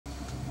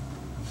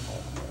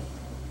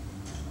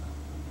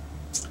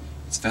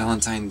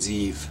Valentine's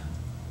Eve.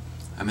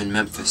 I'm in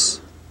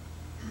Memphis.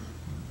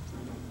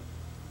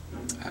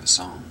 I have a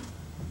song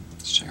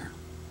to share.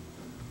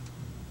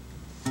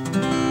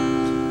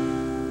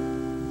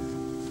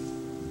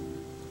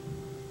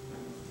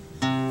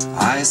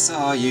 I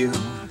saw you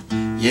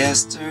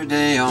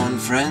yesterday on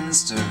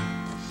Friendster.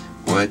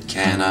 What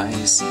can I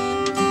say?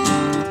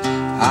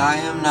 I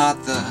am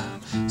not the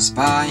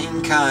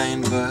spying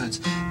kind, but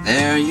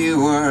there you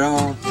were,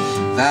 oh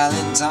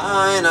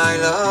Valentine, I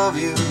love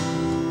you.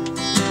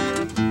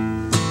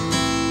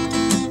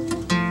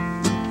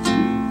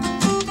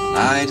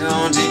 I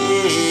don't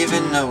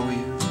even know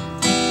you.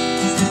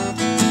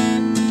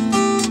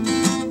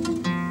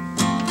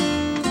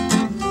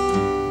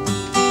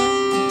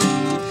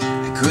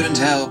 I couldn't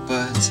help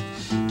but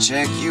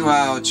check you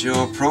out.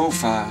 Your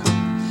profile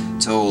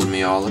told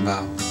me all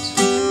about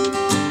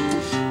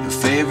your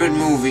favorite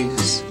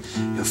movies,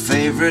 your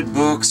favorite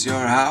books,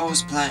 your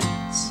house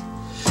plants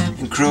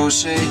and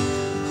crochet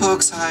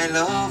hooks. I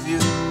love you.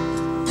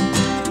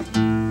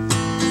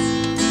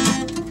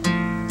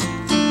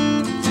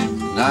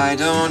 I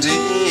don't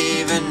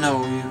even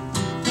know you.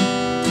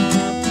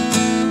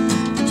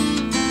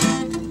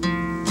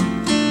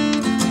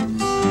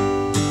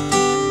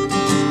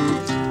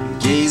 I'm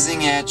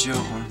gazing at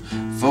your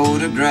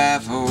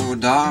photograph, oh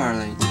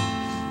darling,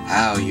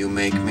 how you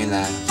make me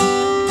laugh.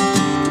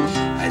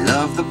 I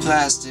love the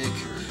plastic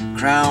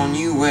crown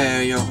you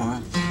wear,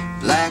 your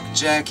black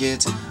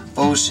jacket,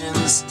 ocean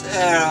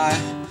stare. I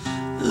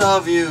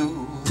love you.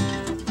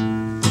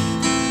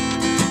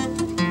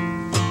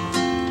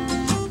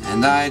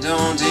 And I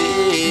don't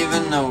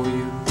even know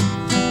you.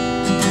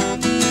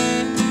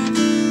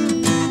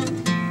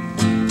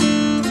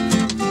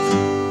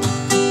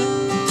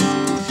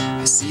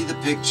 I see the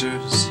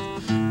pictures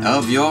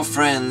of your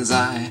friends.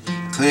 I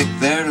click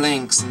their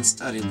links and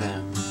studied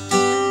them.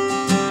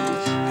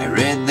 I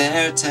read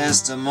their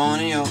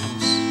testimonials.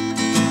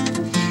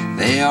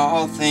 They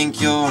all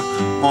think you're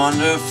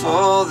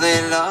wonderful.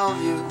 They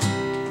love you.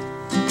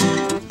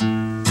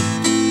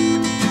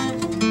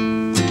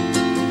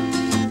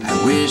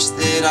 Wish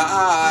that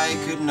I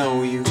could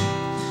know you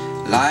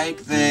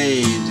like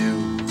they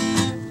do.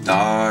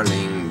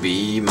 Darling,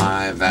 be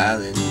my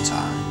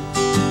Valentine.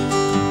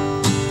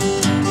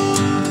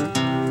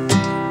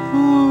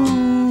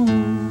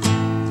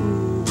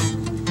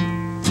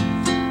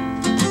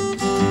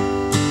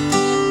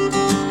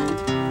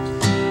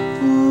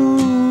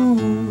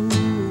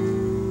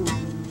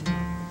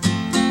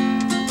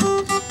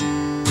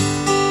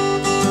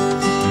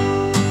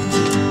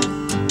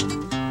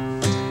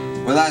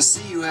 Well, I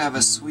see you have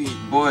a sweet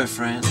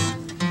boyfriend.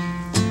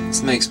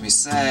 This makes me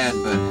sad,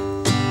 but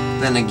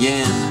then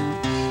again,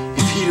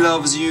 if he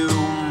loves you,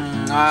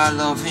 I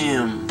love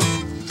him.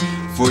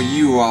 For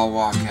you I'll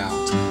walk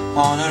out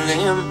on a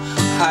limb.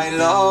 I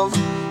love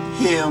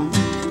him.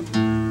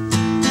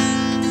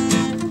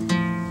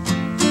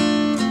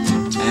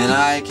 And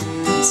I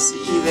can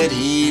see that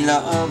he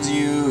loves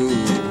you.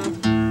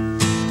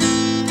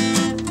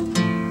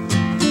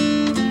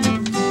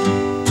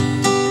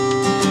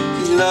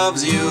 He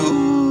loves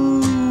you.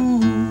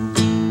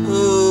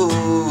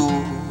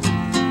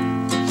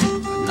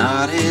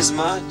 Not as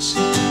much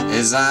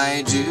as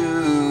I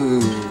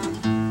do.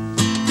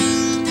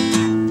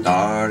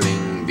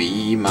 Darling,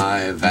 be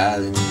my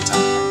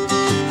Valentine.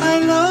 I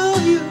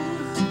love you.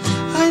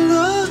 I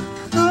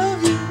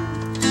love you.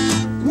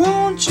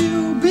 Won't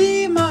you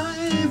be my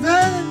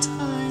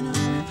Valentine?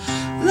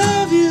 I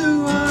love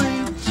you.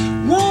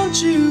 I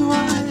want you.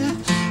 I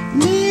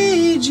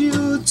need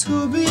you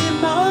to be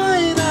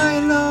mine. I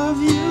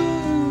love you.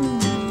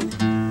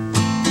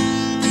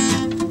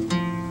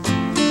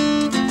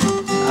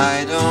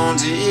 I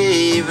don't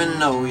even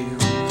know you.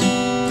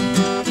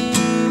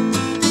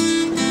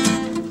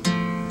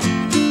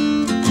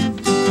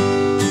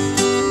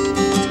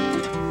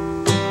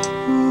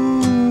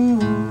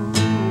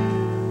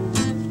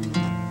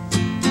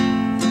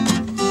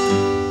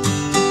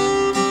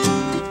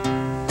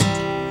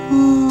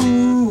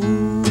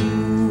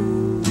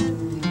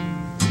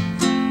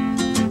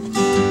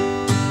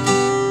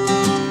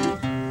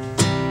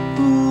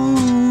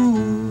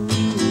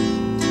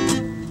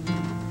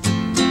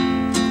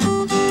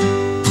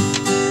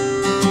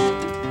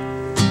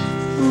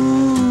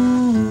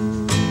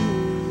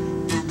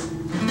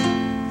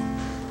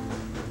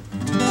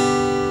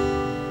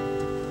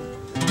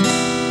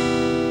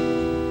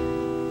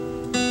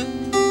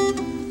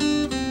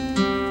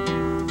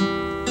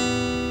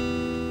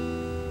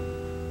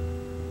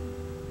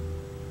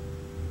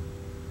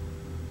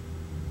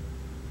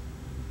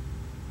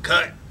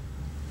 Cut.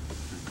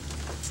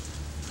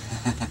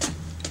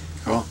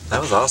 Cool. That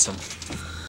was awesome.